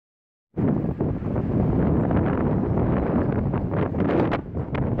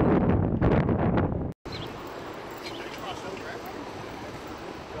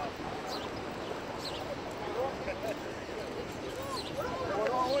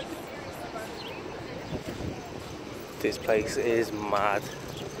This place is mad.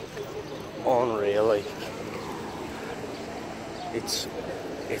 Unreal, like. It's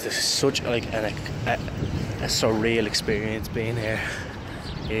such like a surreal experience being here.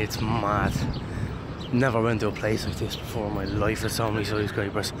 It's mad. Never went to a place like this before in my life with so many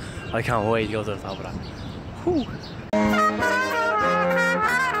skyscrapers. I can't wait to go to the top of that. Whew.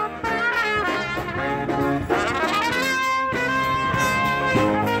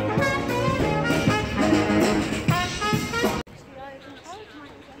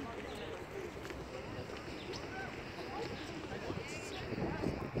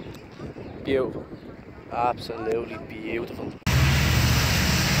 Beautiful. Absolutely beautiful.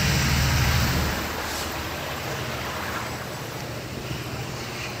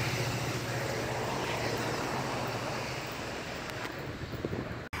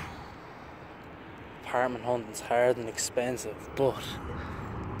 Apartment hunting's hard and expensive, but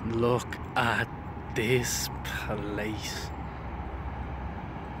look at this place.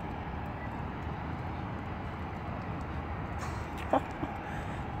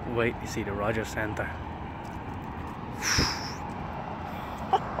 Wait, you see the Rogers Centre.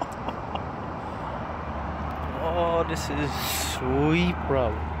 Oh, this is sweet,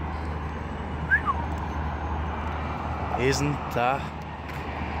 bro. Isn't that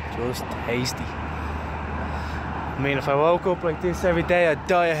just tasty? I mean, if I woke up like this every day, I'd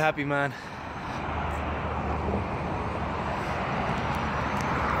die a happy man.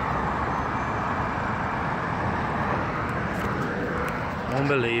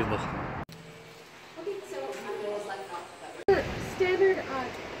 Unbelievable. Okay, so standard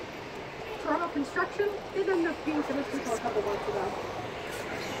Toronto construction did end up being finished until a couple months ago.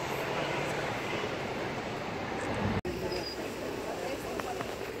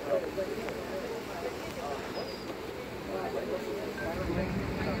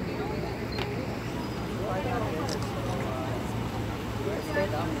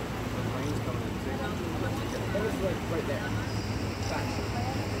 Right there.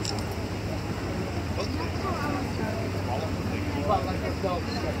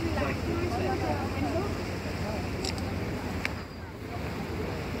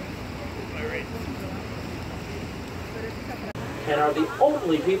 And are the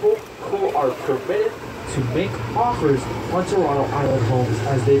only people who are permitted to make offers on Toronto Island homes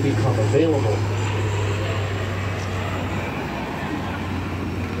as they become available.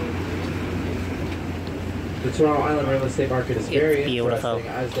 The Toronto Island real estate market is very interesting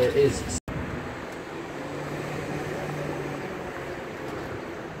as there is.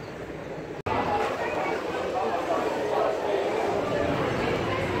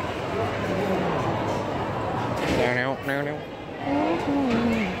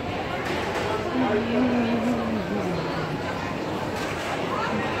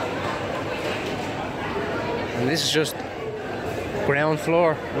 And this is just ground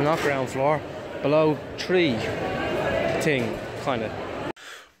floor, well, not ground floor, below tree thing, kind of.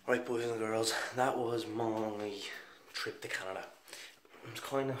 Right, boys and girls, that was my trip to Canada. I was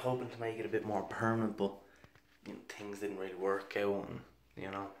kind of hoping to make it a bit more permanent, but you know, things didn't really work out, and you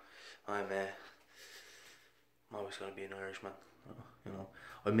know, I'm always going to be an Irishman. You know,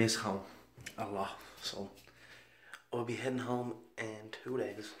 I miss home a lot, so I'll be heading home in 2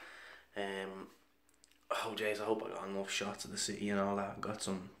 days. Oh jeez, I hope I got enough shots of the city and all that. I got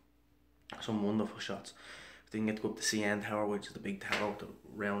some wonderful shots. I didn't get to go up the CN Tower, which is the big tower, the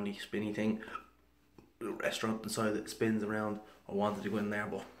roundy spinny thing. The restaurant inside that spins around. I wanted to go in there,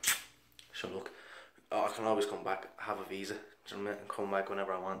 but so look, I can always come back, have a visa, and come back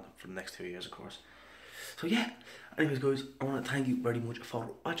whenever I want for the next 2 years, of course. So yeah, anyways guys, I want to thank you very much for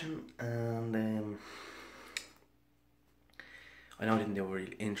watching, and I know I didn't do a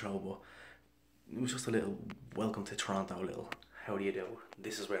real intro, but it was just a little welcome to Toronto, a little how do you do?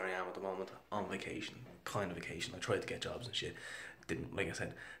 This is where I am at the moment, on vacation, kind of vacation. I tried to get jobs and shit, didn't, like I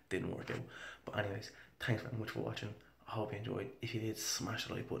said, didn't work out. But anyways, thanks very much for watching. I hope you enjoyed. If you did, smash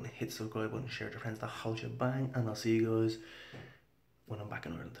the like button, hit the subscribe button, share with your friends, that hold you bang, and I'll see you guys when I'm back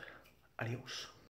in Ireland. Adios.